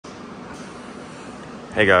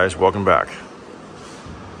Hey guys, welcome back.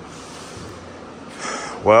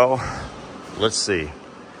 Well, let's see.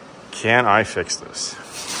 Can I fix this?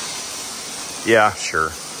 Yeah, sure.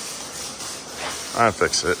 I'll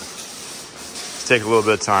fix it. It's take a little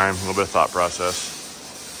bit of time, a little bit of thought process.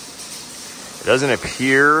 It doesn't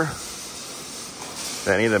appear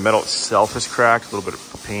that any of the metal itself is cracked. A little bit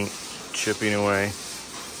of paint chipping away.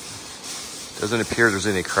 Doesn't appear there's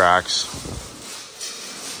any cracks.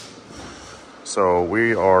 So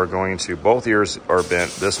we are going to, both ears are bent.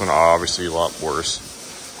 This one obviously a lot worse.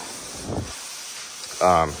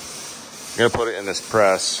 I'm gonna put it in this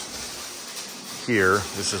press here.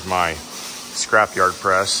 This is my scrapyard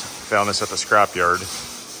press. Found this at the scrapyard.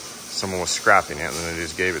 Someone was scrapping it and then they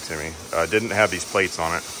just gave it to me. Didn't have these plates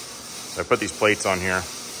on it. So I put these plates on here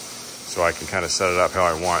so I can kind of set it up how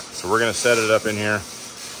I want. So we're gonna set it up in here.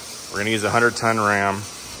 We're gonna use a 100-ton ram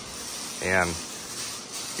and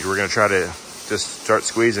we're gonna try to just start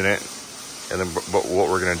squeezing it. And then but what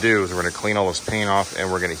we're gonna do is we're gonna clean all this paint off and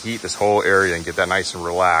we're gonna heat this whole area and get that nice and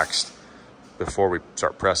relaxed before we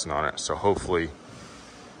start pressing on it. So hopefully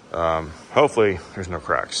there's no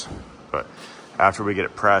cracks. But after we get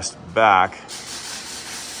it pressed back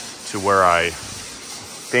to where I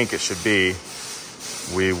think it should be,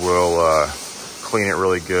 we will clean it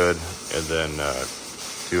really good and then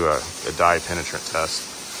do a dye penetrant test.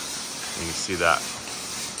 You can see that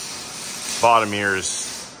bottom ear is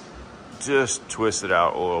just twisted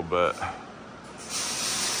out a little bit,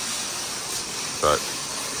 but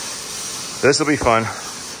this will be fun.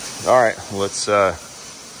 All right, let's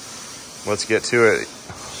get to it.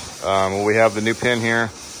 Well, we have the new pin here.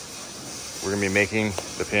 We're gonna be making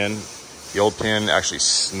the pin. The old pin actually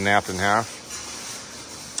snapped in half.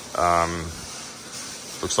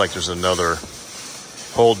 Looks like there's another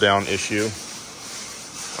hold down issue.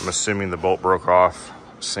 I'm assuming the bolt broke off.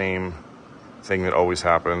 Same thing that always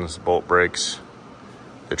happens. Bolt breaks.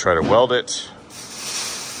 They try to weld it.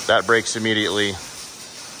 That breaks immediately.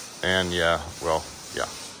 And yeah.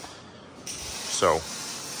 So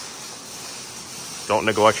don't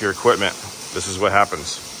neglect your equipment. This is what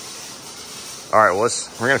happens. All right, well,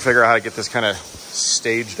 we're gonna figure out how to get this kind of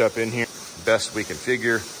staged up in here best we can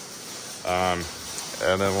figure. And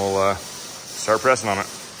then we'll start pressing on it.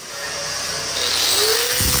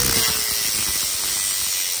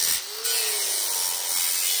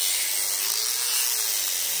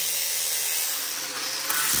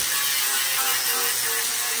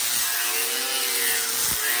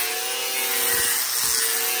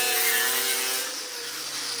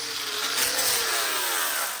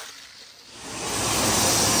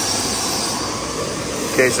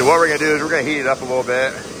 Okay, so what we're gonna do is we're gonna heat it up a little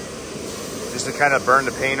bit just to kind of burn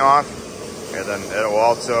the paint off, and then it will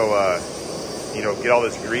also, get all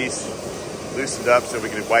this grease loosened up so we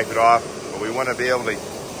can wipe it off. But we want to be able to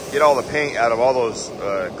get all the paint out of all those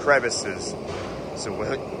crevices. So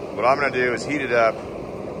what I'm gonna do is heat it up,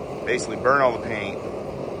 basically burn all the paint,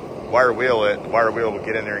 wire wheel it. The wire wheel will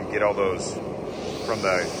get in there and get all those from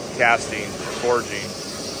the casting or forging,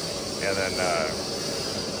 and then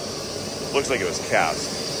looks like it was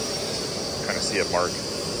cast. Kind of see a mark.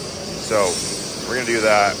 So we're gonna do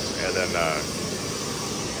that and then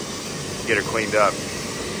get it cleaned up.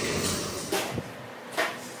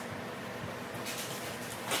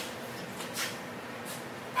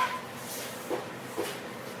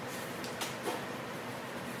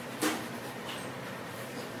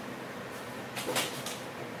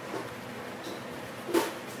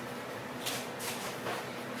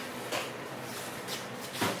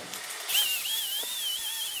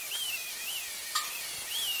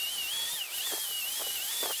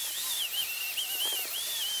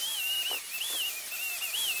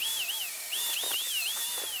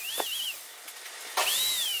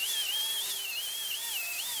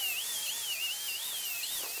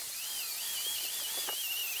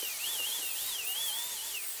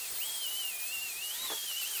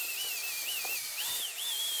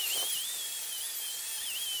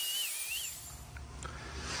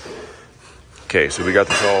 Okay, so we got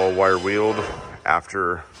this all wire wheeled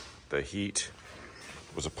after the heat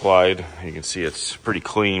was applied. You can see it's pretty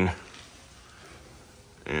clean.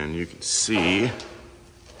 And you can see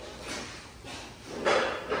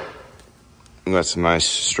we got some nice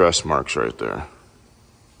stress marks right there.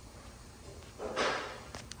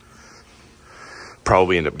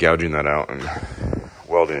 Probably end up gouging that out and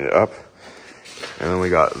welding it up. And then we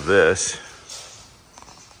got this.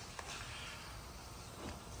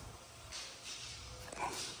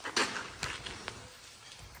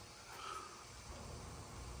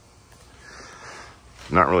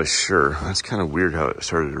 Not really sure. That's kind of weird how it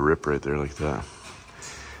started to rip right there like that.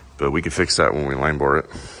 but we could fix that when we line bore it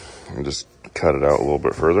and just cut it out a little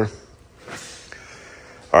bit further.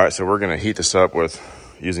 All right, so we're gonna heat this up with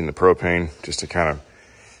using the propane just to kind of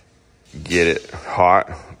get it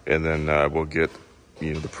hot, and then we'll get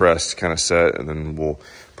the press kind of set, and then we'll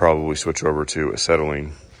probably switch over to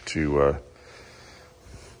acetylene to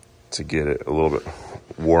get it a little bit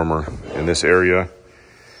warmer in this area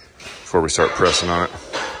before we start pressing on it.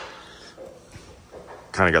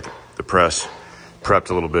 Kind of got the press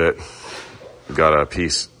prepped a little bit. We've got a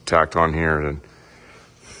piece tacked on here, and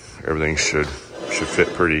everything should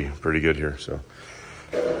fit pretty good here. So,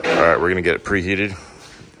 all right, we're gonna get it preheated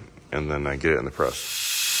and then get it in the press.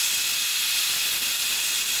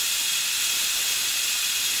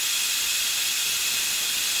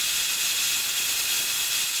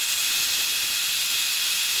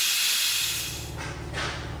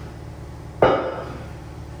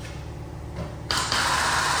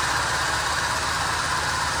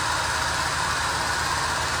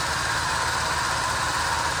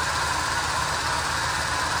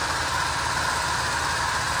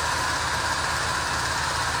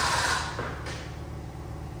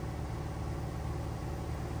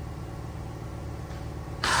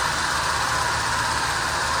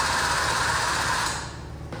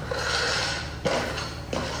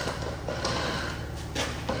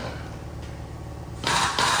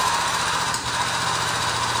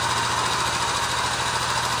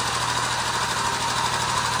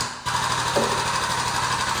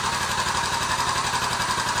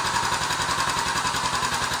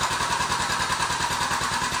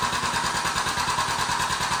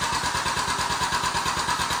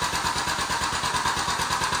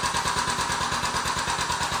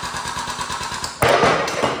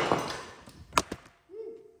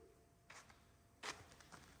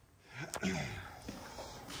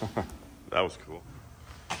 That was cool.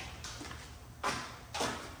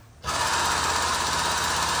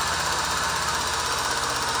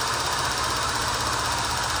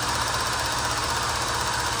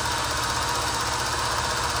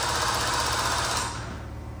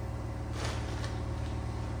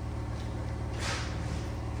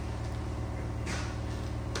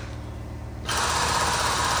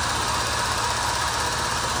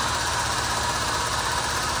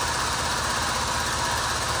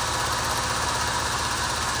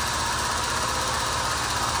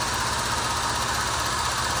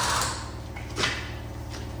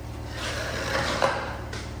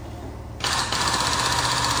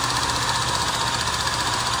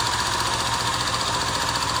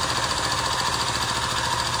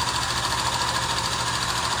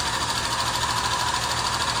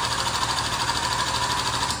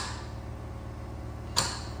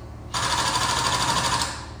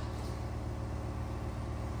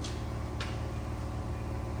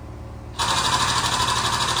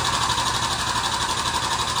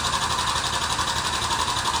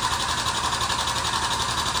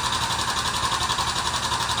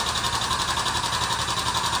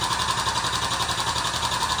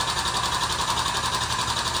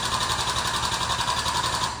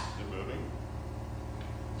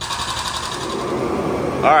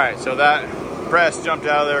 All right, so that press jumped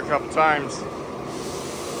out of there a couple times.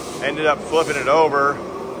 Ended up flipping it over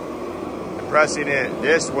and pressing it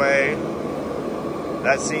this way.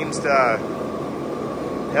 That seems to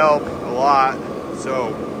help a lot.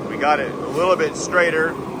 So we got it a little bit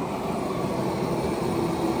straighter.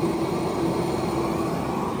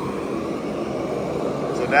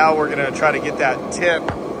 So now we're gonna try to get that tip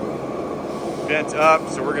bent up.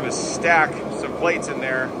 So we're gonna stack some plates in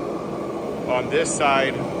there on this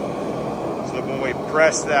side, so that when we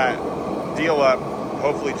press that deal up,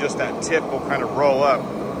 hopefully just that tip will kind of roll up.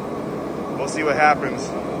 We'll see what happens.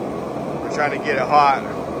 We're trying to get it hot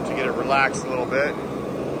to get it relaxed a little bit.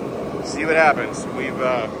 See what happens. We've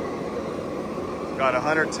got a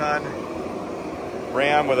 100-ton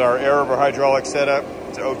ram with our air-over hydraulic setup.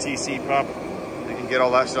 It's an OTC pump. You can get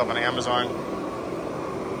all that stuff on Amazon.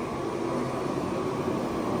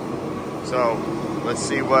 So let's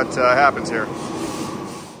see what happens here.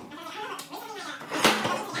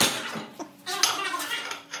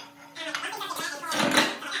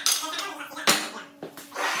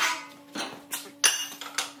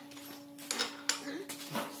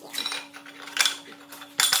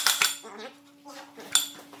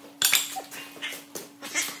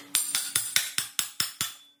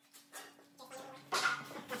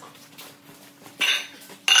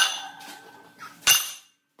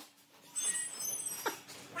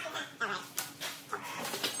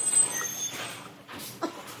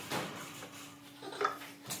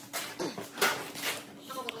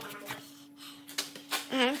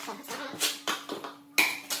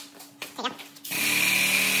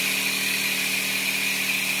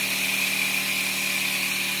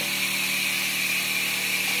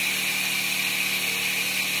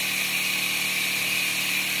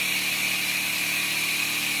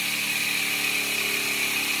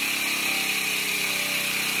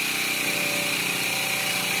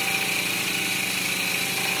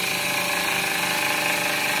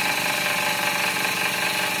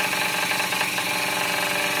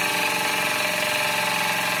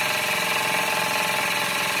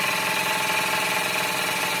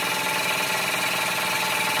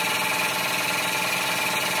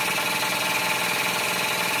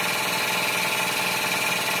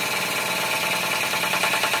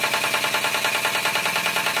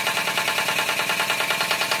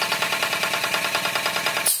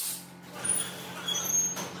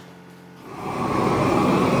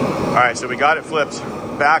 right, so we got it flipped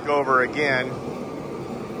back over again.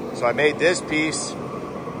 So I made this piece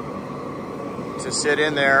to sit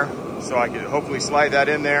in there so I could hopefully slide that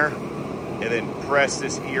in there and then press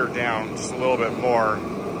this ear down just a little bit more,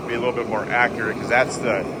 be a little bit more accurate, because that's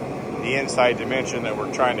the inside dimension that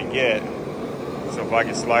we're trying to get. So if I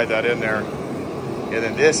can slide that in there. And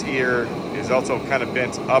then this ear is also kind of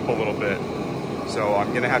bent up a little bit. So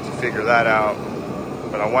I'm gonna have to figure that out.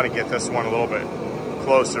 But I want to get this one a little bit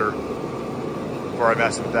closer before I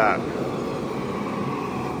mess with that.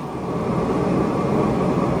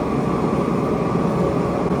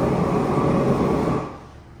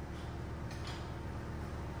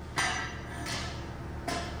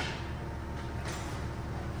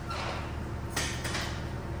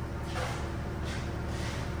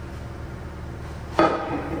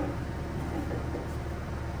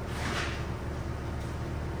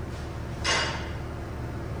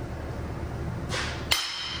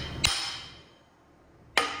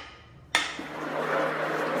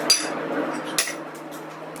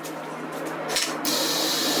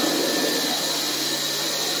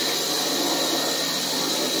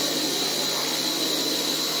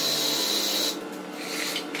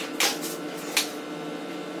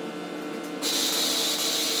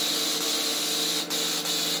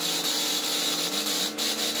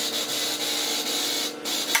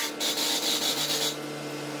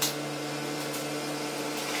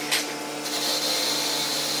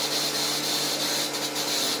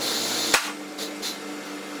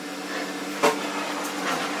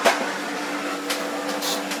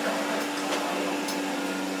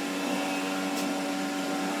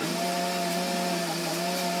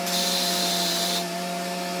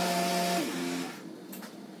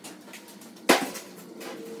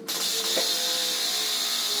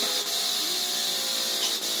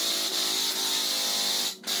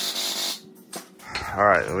 All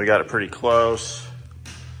right, we got it pretty close.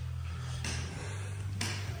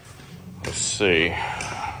 Let's see.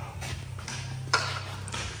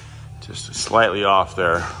 Just slightly off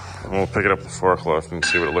there. And we'll pick it up with the forklift and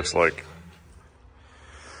see what it looks like.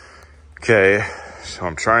 Okay, so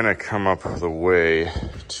I'm trying to come up with a way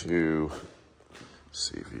to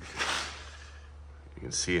see if you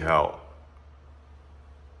can see how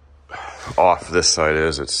off this side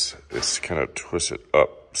is. It's kind of twisted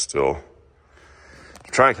up still.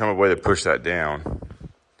 I'm trying to come up with a way to push that down.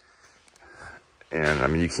 And I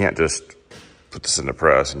mean, you can't just put this in the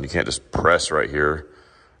press, and you can't just press right here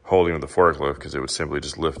holding with the forklift, because it would simply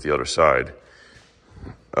just lift the other side.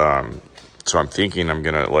 So I'm thinking I'm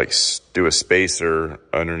gonna like do a spacer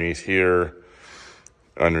underneath here,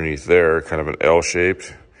 underneath there, kind of an L shape.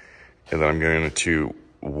 And then I'm going to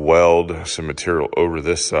weld some material over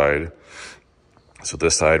this side. So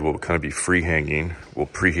this side will kind of be free hanging. We'll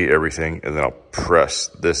preheat everything, and then I'll press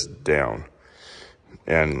this down.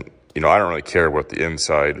 And you know, I don't really care what the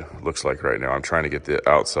inside looks like right now. I'm trying to get the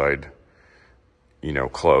outside, you know,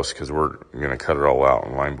 close, because we're gonna cut it all out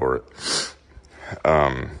and line bore it.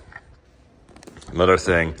 Another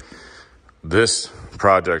thing, this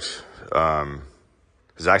project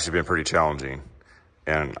has actually been pretty challenging,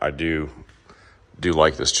 and I do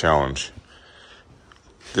like this challenge.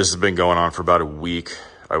 This has been going on for about a week,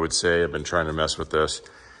 I would say. I've been trying to mess with this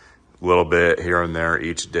a little bit here and there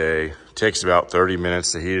each day. It takes about 30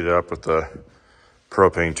 minutes to heat it up with the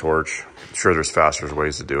propane torch. I'm sure there's faster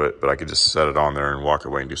ways to do it, but I could just set it on there and walk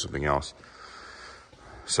away and do something else.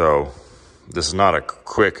 So this is not a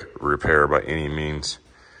quick repair by any means,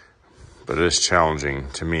 but it is challenging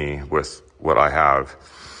to me with what I have.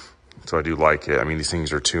 So I do like it. I mean, these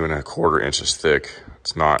things are 2 1/4 inches thick.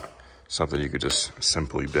 It's not something you could just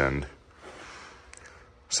simply bend.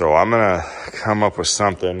 So I'm gonna come up with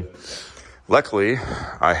something. Luckily,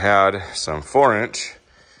 I had some 4-inch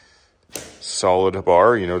solid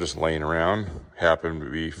bar, you know, just laying around. Happened to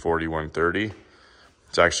be 4130.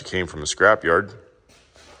 It actually came from the scrapyard.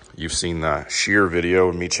 You've seen the shear video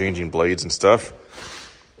of me changing blades and stuff.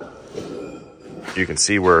 You can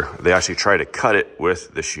see where they actually try to cut it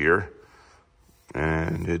with the shear,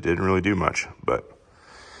 and it didn't really do much. But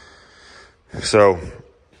so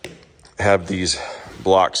I have these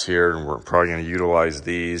blocks here, and we're probably going to utilize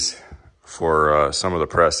these for some of the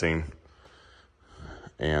pressing.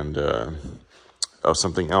 And oh,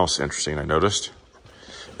 something else interesting I noticed.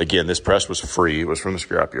 Again, this press was free. It was from the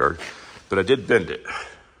scrapyard, but I did bend it.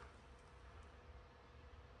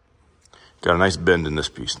 Got a nice bend in this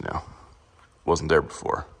piece now. Wasn't there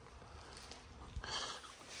before.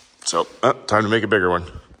 So, time to make a bigger one.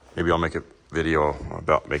 Maybe I'll make a video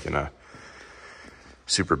about making a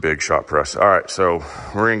super big shop press. All right, so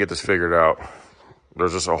we're gonna get this figured out.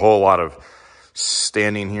 There's just a whole lot of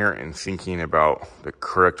standing here and thinking about the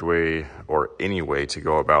correct way or any way to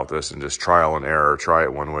go about this and just trial and error. Try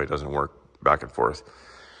it one way, it doesn't work, back and forth.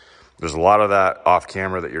 There's a lot of that off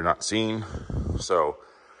camera that you're not seeing. So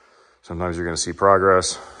sometimes you're going to see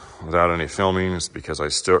progress without any filming. It's because I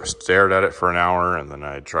stared at it for an hour and then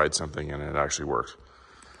I tried something and it actually worked.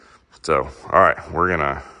 So, all right, we're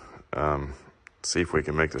going to see if we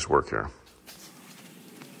can make this work here.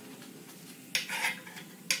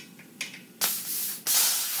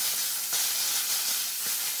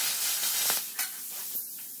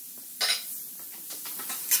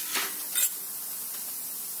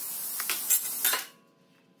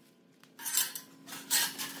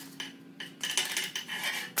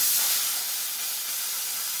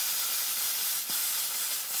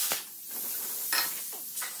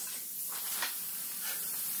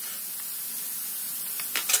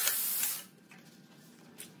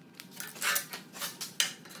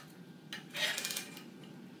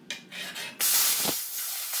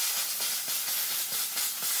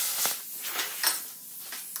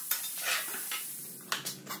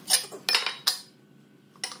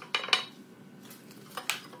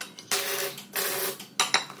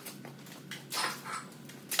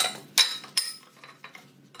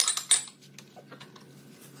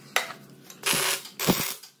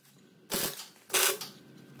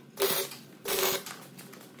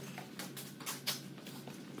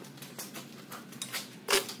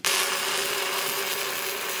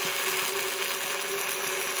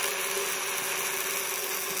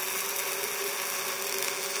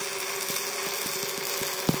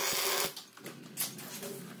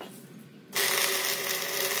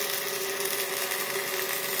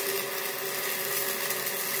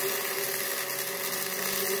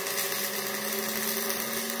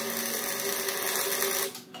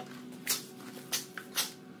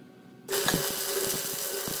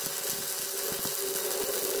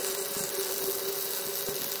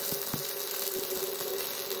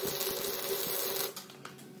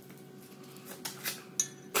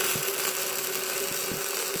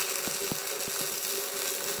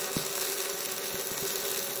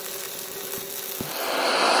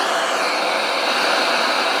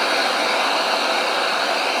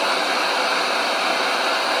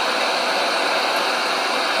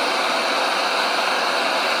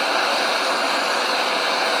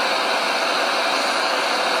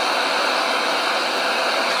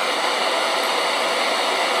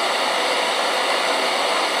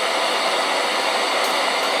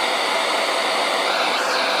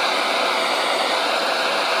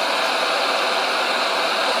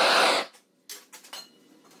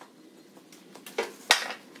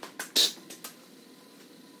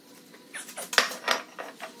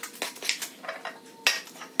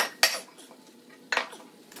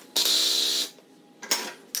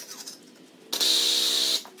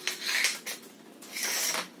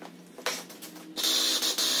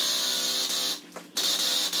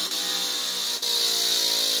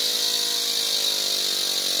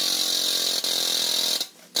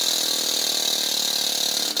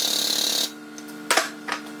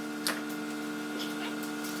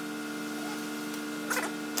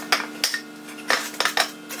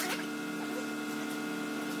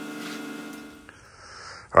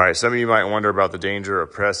 All right, some of you might wonder about the danger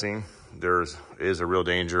of pressing. There is a real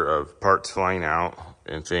danger of parts flying out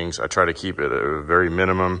and things. I try to keep it at a very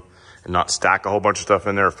minimum and not stack a whole bunch of stuff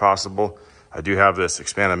in there if possible. I do have this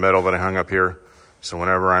expanded metal that I hung up here. So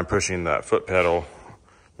whenever I'm pushing that foot pedal,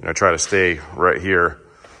 I try to stay right here.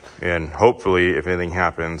 And hopefully, if anything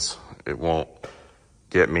happens, it won't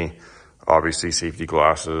get me. Obviously, safety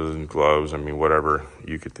glasses and gloves, I mean, whatever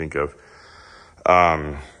you could think of.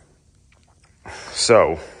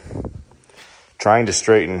 So, trying to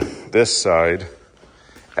straighten this side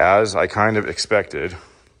as I kind of expected.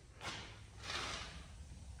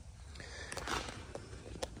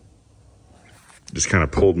 Just kind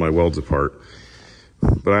of pulled my welds apart,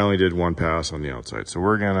 but I only did one pass on the outside. So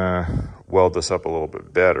we're gonna weld this up a little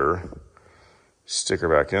bit better, stick her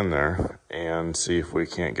back in there, and see if we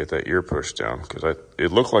can't get that ear pushed down, because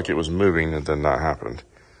it looked like it was moving and then that happened.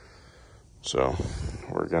 So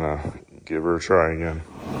we're gonna give her a try again.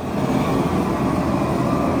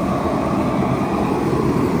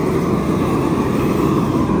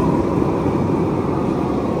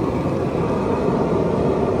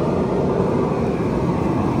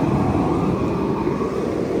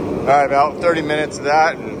 All right, about 30 minutes of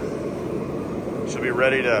that, and she'll be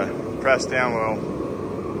ready to press down well.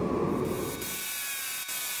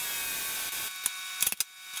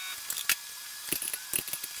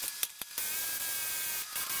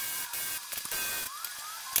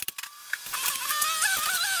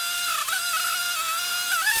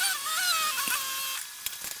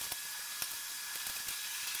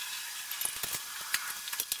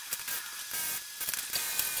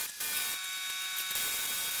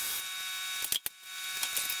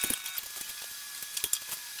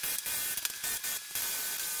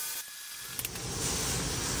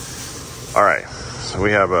 So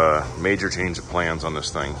we have a major change of plans on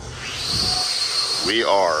this thing. We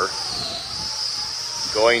are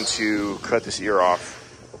going to cut this ear off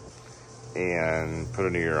and put a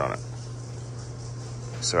new ear on it.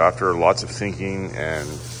 So after lots of thinking and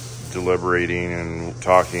deliberating and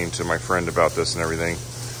talking to my friend about this and everything,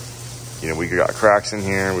 you know, we got cracks in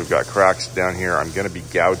here, we've got cracks down here. I'm going to be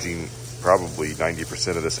gouging probably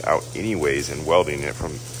 90% of this out anyways and welding it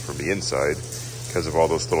from the inside because of all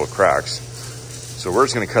those little cracks. So we're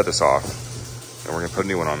just going to cut this off and we're going to put a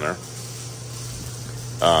new one on there.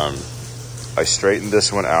 I straightened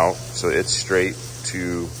this one out so it's straight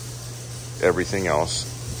to everything else.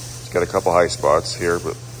 It's got a couple high spots here,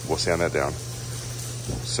 but we'll sand that down.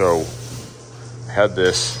 So I had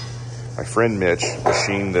this, my friend Mitch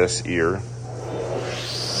machined this ear.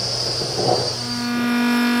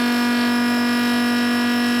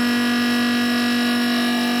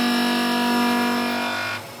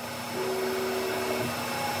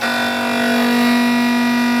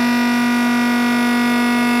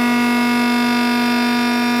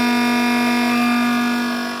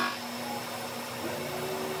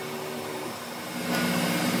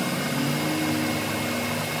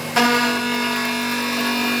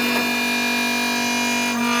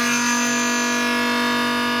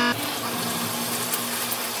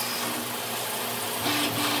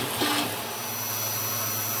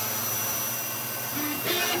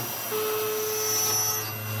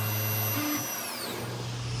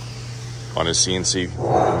 On his CNC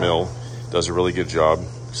mill, does a really good job,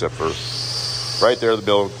 except for right there the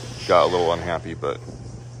mill got a little unhappy, but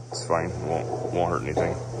it's fine, won't hurt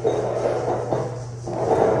anything.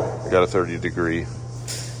 I got a 30-degree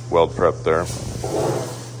weld prep there.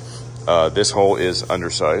 This hole is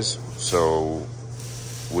undersized, so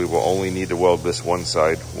we will only need to weld this one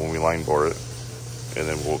side when we line bore it, and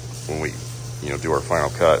then when we do our final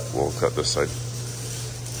cut, we'll cut this side.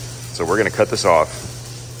 So we're going to cut this off.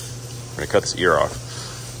 We're going to cut this ear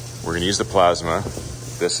off. We're going to use the plasma.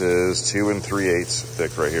 This is 2 3/8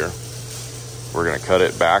 thick right here. We're going to cut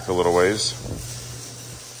it back a little ways.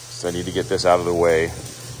 So I need to get this out of the way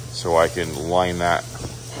so I can line that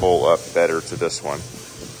hole up better to this one.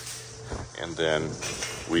 And then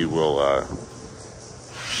we will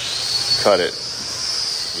cut it,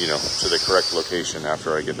 to the correct location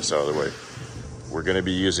after I get this out of the way. We're going to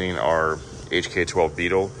be using our HK12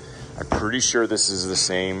 Beetle. I'm pretty sure this is the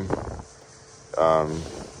same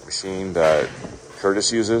machine that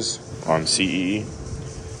Curtis uses on CEE.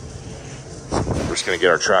 We're just going to get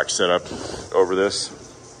our track set up over this,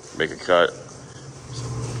 make a cut.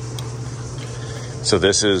 So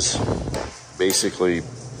this is basically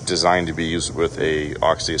designed to be used with a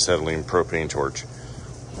oxyacetylene propane torch.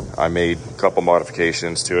 I made a couple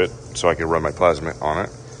modifications to it so I could run my plasma on it.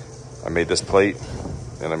 I made this plate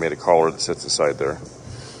and I made a collar that sits inside there.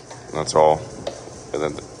 And that's all. And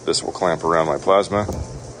then this will clamp around my plasma.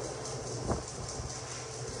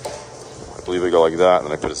 I believe they go like that, and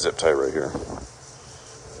then I put a zip tie right here.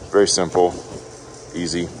 Very simple,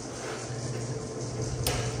 easy.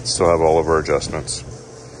 Still have all of our adjustments.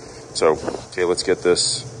 So, okay, let's get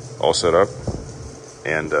this all set up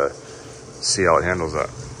and see how it handles that.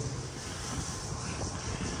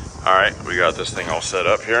 All right, we got this thing all set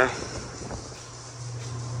up here.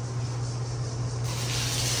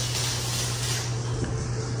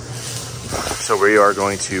 So we are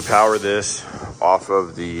going to power this off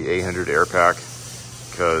of the 800 air pack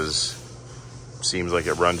because it seems like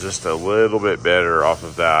it runs just a little bit better off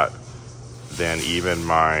of that than even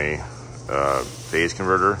my phase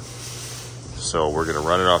converter. So we're going to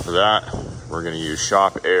run it off of that. We're going to use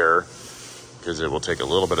shop air because it will take a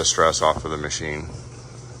little bit of stress off of the machine.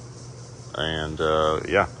 And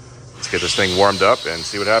yeah, let's get this thing warmed up and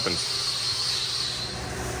see what happens.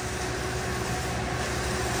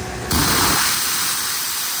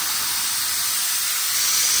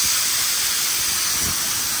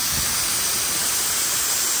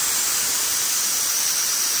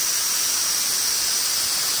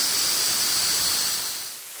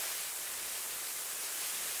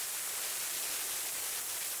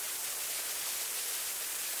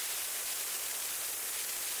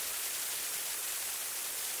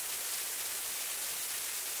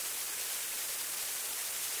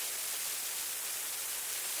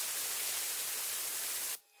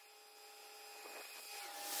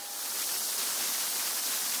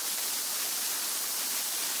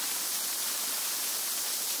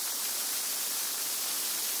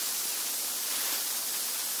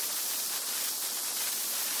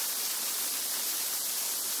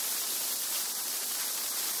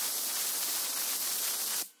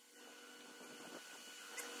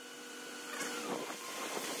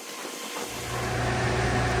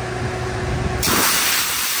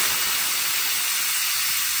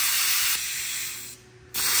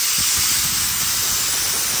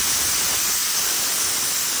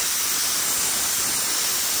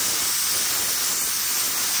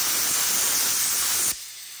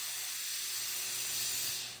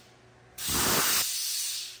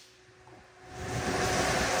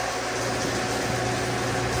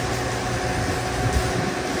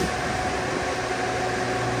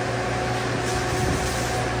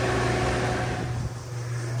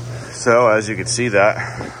 So as you can see,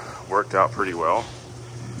 that worked out pretty well.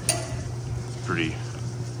 Pretty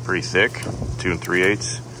thick, 2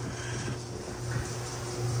 3/8.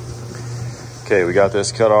 Okay, we got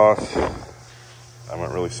this cut off. That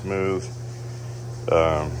went really smooth.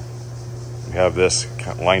 We have this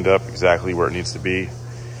lined up exactly where it needs to be,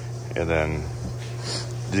 and then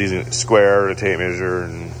using a square, a tape measure,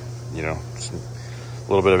 and you know, a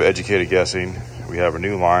little bit of educated guessing, we have a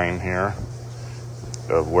new line here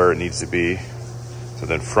of where it needs to be. So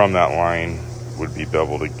then from that line would be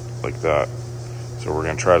beveled like that. So we're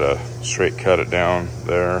going to try to straight cut it down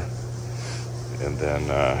there, and then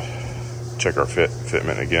check our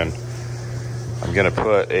fitment again. I'm going to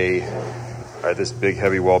put this big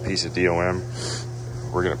heavy wall piece of DOM.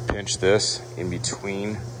 We're going to pinch this in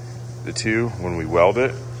between the two when we weld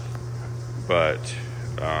it, but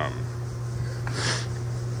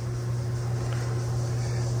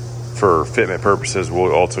for fitment purposes,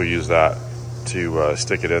 we'll also use that to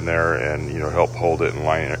stick it in there and, you know, help hold it and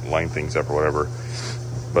line things up or whatever.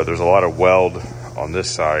 But there's a lot of weld on this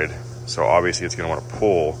side, so obviously it's going to want to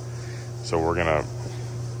pull. So we're going to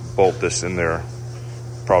bolt this in there,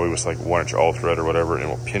 probably with like 1-inch all thread or whatever, and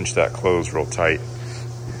we'll pinch that closed real tight.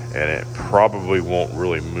 And it probably won't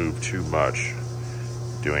really move too much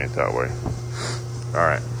doing it that way. All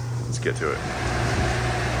right, let's get to it.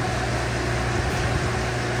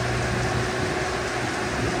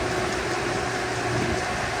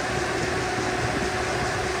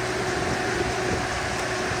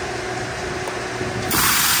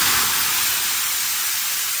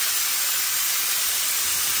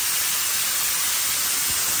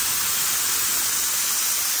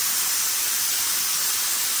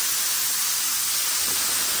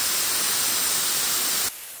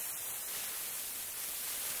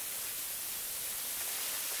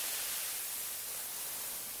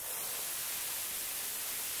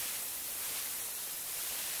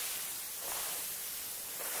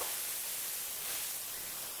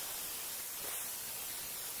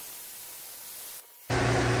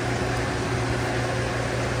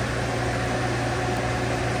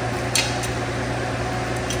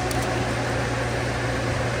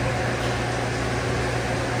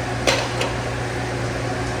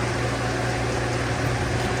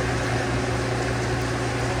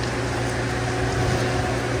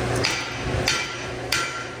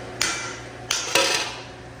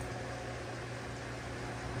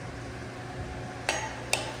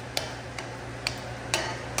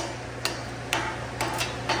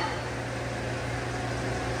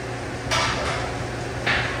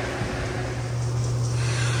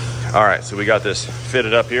 All right, so we got this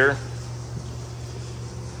fitted up here.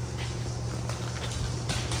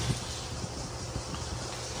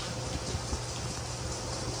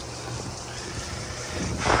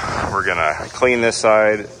 We're gonna clean this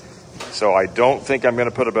side. So I don't think I'm gonna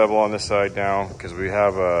put a bevel on this side now, because we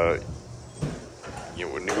have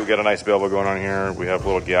we got a nice bevel going on here. We have a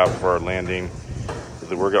little gap for our landing.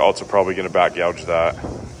 We're also probably gonna back gouge that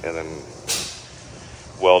and then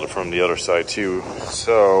weld it from the other side too.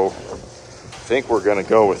 So I think we're gonna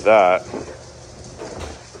go with that.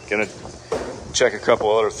 Gonna check a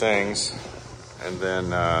couple other things and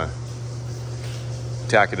then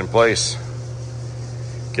tack it in place.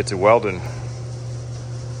 Get to welding.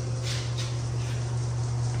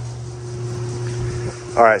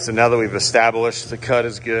 All right, so now that we've established the cut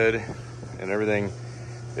is good and everything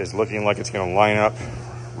is looking like it's gonna line up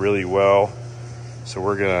really well, so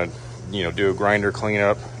we're gonna, you know, do a grinder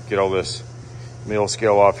cleanup, get all this mill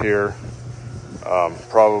scale off here,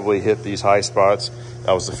 probably hit these high spots.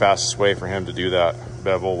 That was the fastest way for him to do that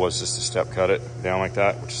bevel, was just to step cut it down like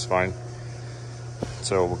that, which is fine.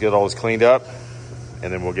 So we'll get all this cleaned up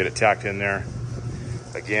and then we'll get it tacked in there.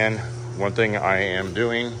 Again, one thing I am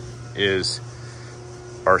doing is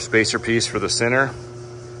our spacer piece for the center.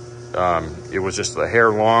 It was just a hair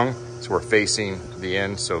long, so we're facing the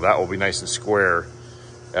end, so that will be nice and square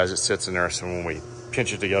as it sits in there. So when we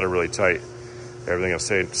pinch it together really tight, everything will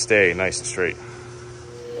stay nice and straight.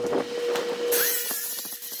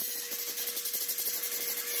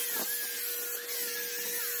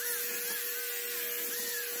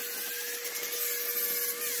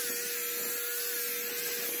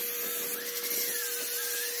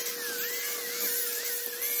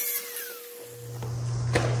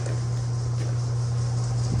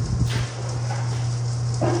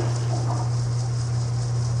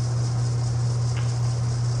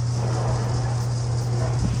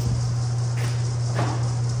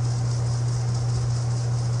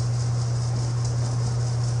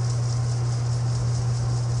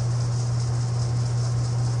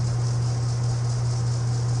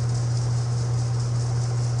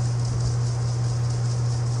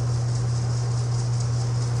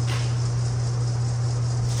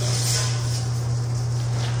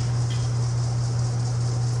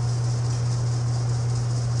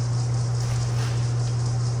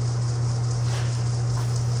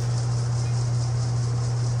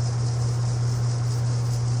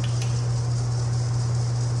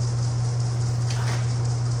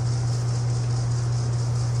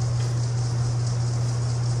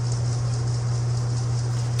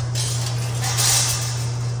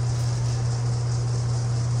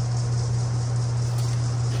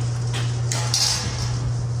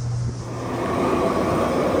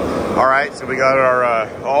 we got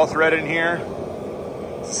our all thread in here.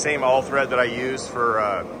 It's the same all thread that I use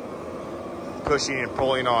for pushing and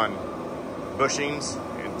pulling on bushings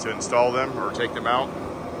and to install them or take them out.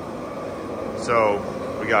 So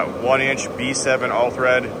we got 1-inch B7 all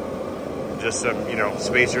thread, just some, you know,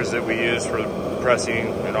 spacers that we use for pressing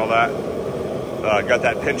and all that. Got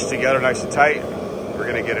that pinched together nice and tight. We're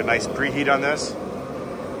gonna get a nice preheat on this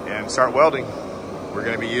and start welding. We're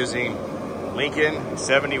gonna be using Lincoln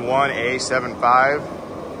 71A75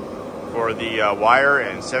 for the wire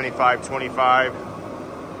and 7525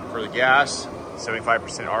 for the gas,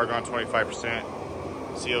 75% argon, 25%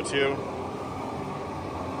 CO2.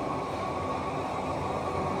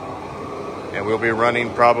 And we'll be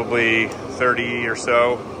running probably 30 or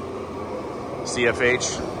so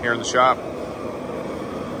CFH here in the shop.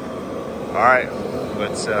 All right,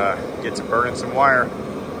 let's get to burning some wire.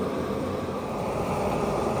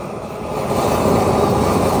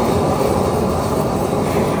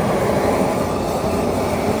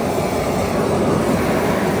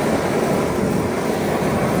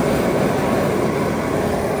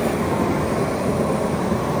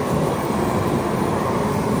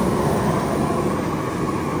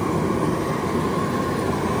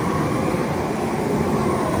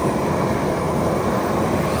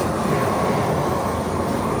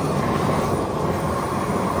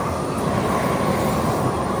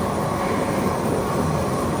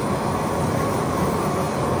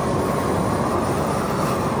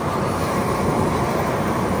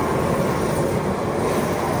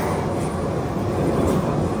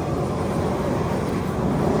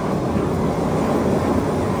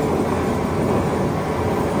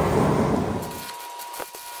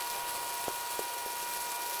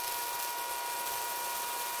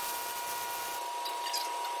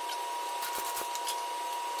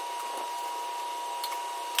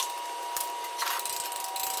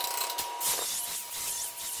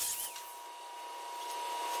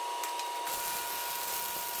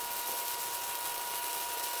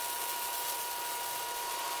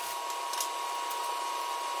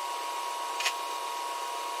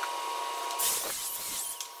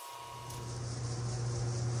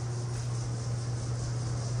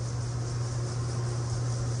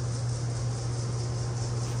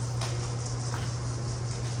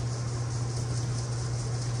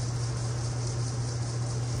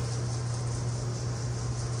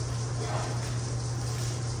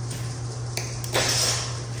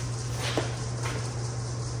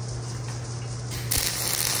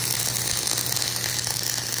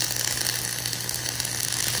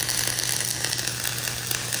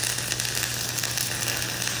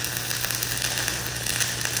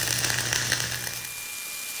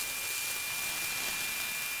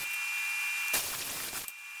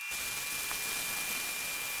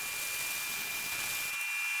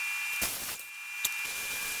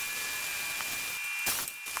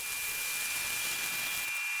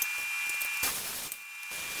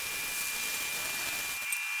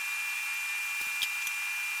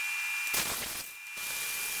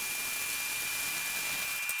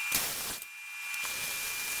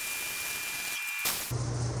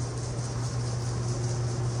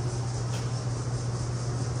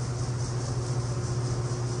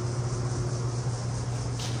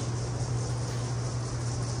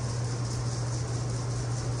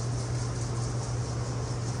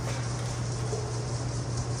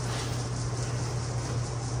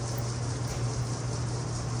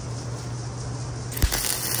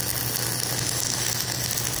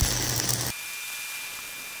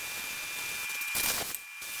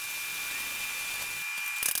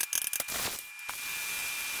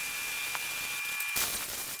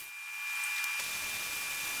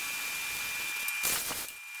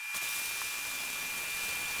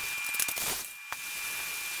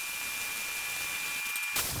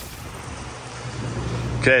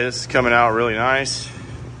 Okay, this is coming out really nice.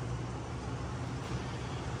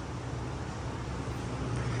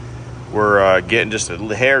 We're getting just a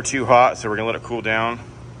hair too hot, so we're gonna let it cool down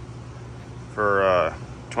for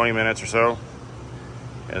 20 minutes or so.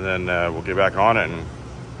 And then we'll get back on it and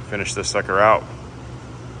finish this sucker out.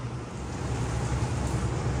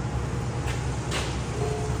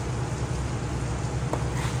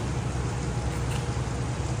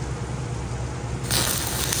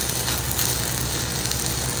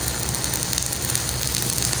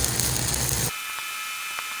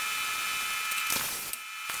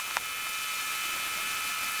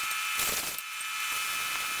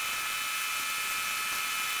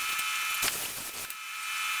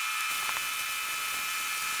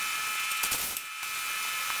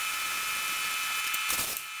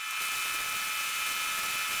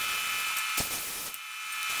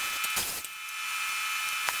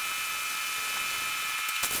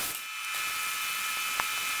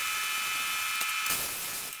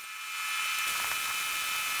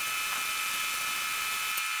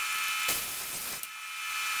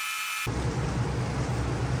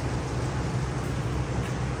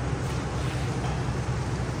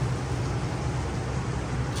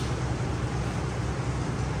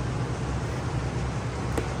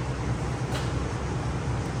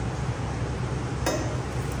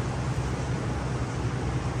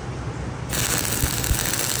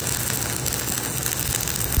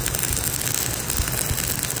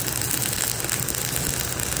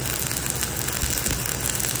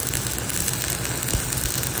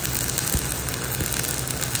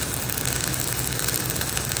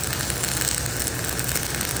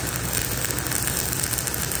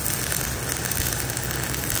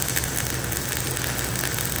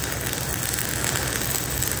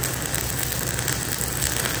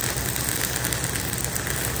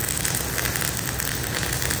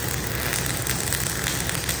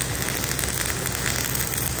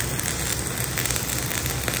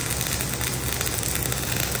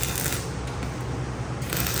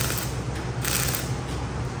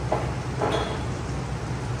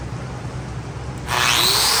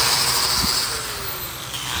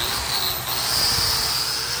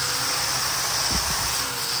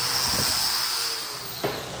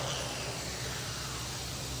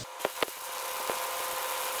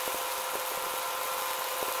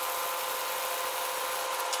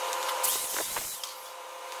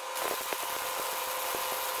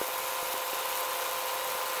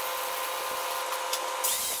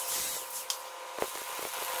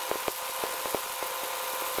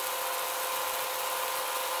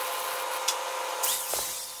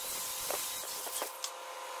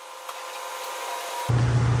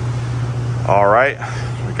 All right,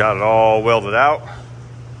 we got it all welded out.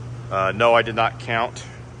 No, I did not count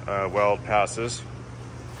weld passes,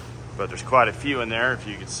 but there's quite a few in there. If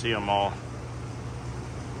you can see them all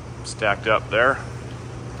stacked up there.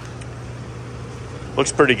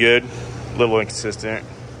 Looks pretty good, a little inconsistent.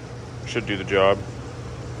 Should do the job.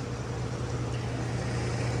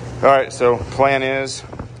 All right, so plan is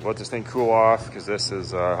let this thing cool off because this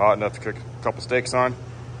is hot enough to cook a couple steaks on.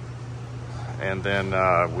 And then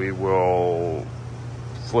we will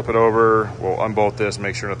flip it over. We'll unbolt this,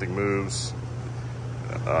 make sure nothing moves.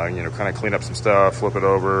 You know, kind of clean up some stuff, flip it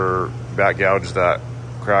over, back gouge that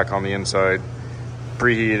crack on the inside,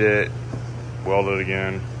 preheat it, weld it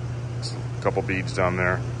again. A couple beads down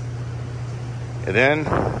there. And then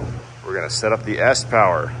we're gonna set up the S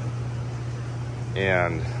power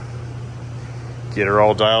and get her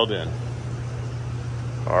all dialed in.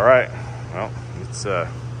 All right, well, it's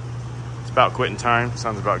about quitting time.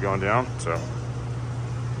 Sun's about going down, so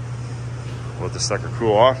we'll let this sucker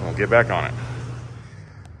cool off and we'll get back on it.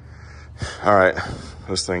 All right,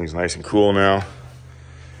 this thing's nice and cool now.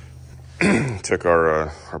 Took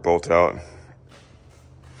our bolt out.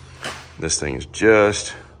 This thing is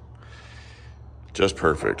just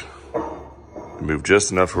perfect. Move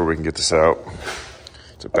just enough where we can get this out.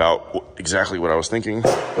 It's about exactly what I was thinking.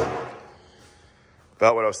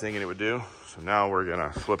 About what I was thinking it would do. So now we're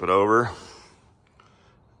gonna flip it over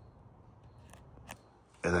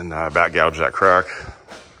and then back gouge that crack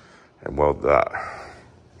and weld that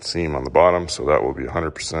seam on the bottom, so that will be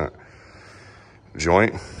 100%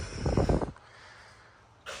 joint.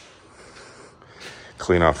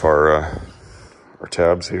 Clean off our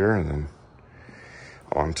tabs here and then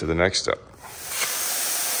on to the next step.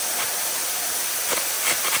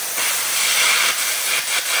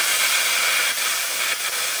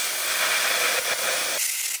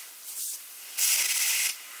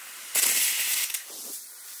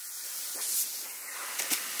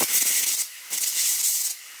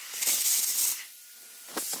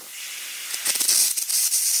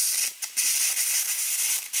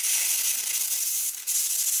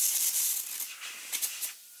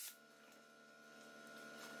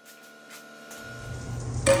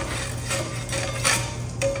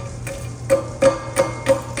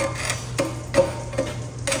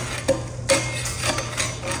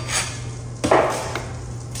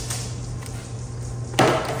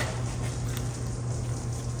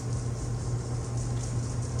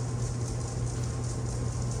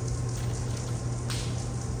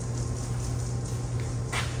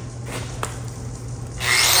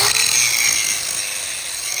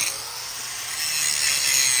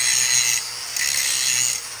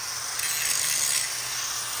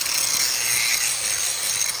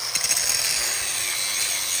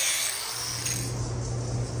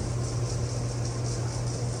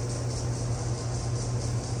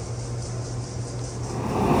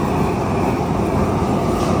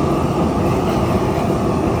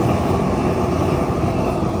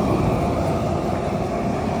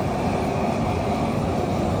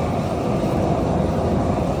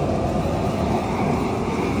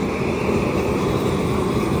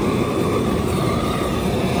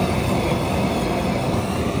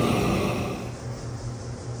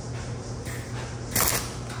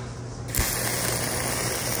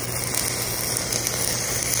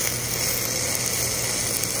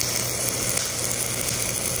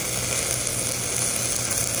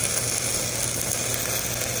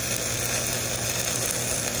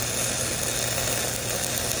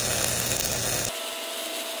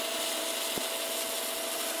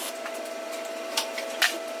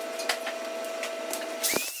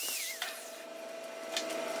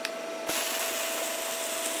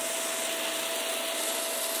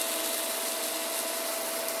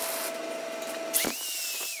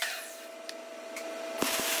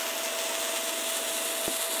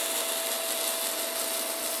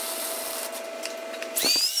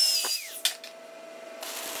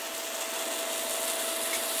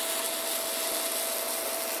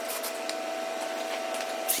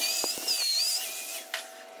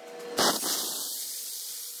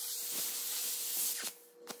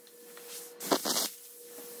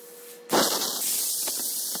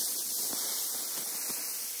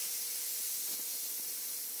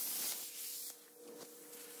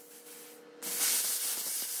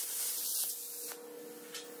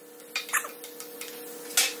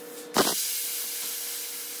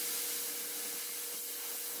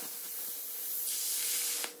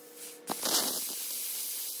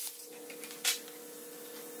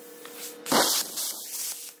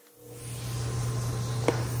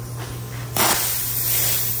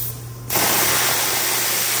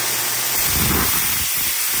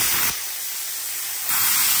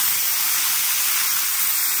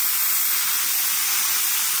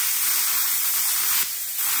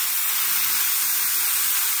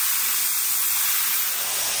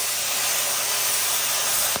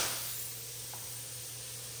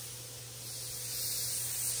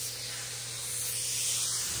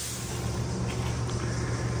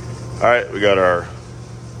 All right, we got our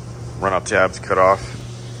runout tabs cut off.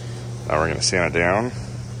 Now we're gonna sand it down.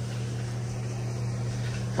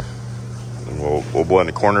 And we'll blend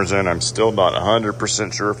the corners in. I'm still not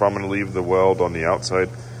 100% sure if I'm gonna leave the weld on the outside.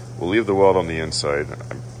 We'll leave the weld on the inside.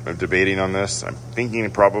 I'm debating on this. I'm thinking to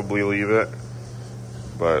probably leave it,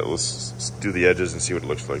 but let's do the edges and see what it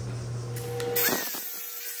looks like.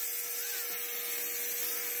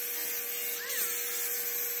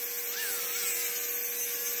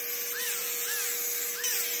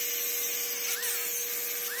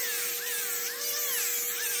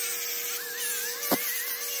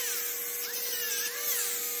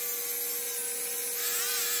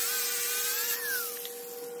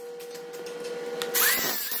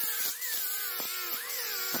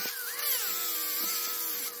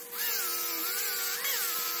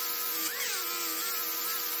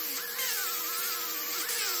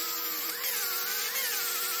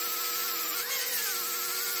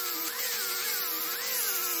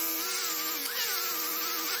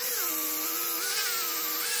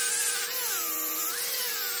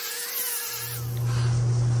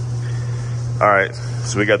 All right,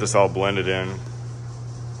 so we got this all blended in. I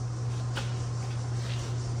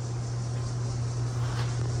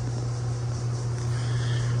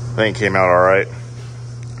think it came out all right.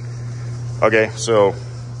 Okay, so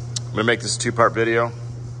I'm gonna make this a two-part video.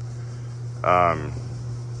 Part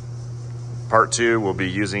 2 will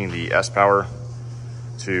be using the S-Power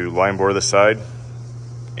to line bore the side.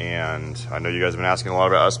 And I know you guys have been asking a lot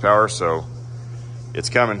about S-Power, so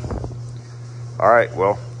it's coming. All right,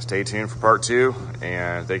 well, stay tuned for part 2,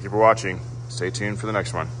 and thank you for watching. Stay tuned for the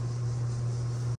next one.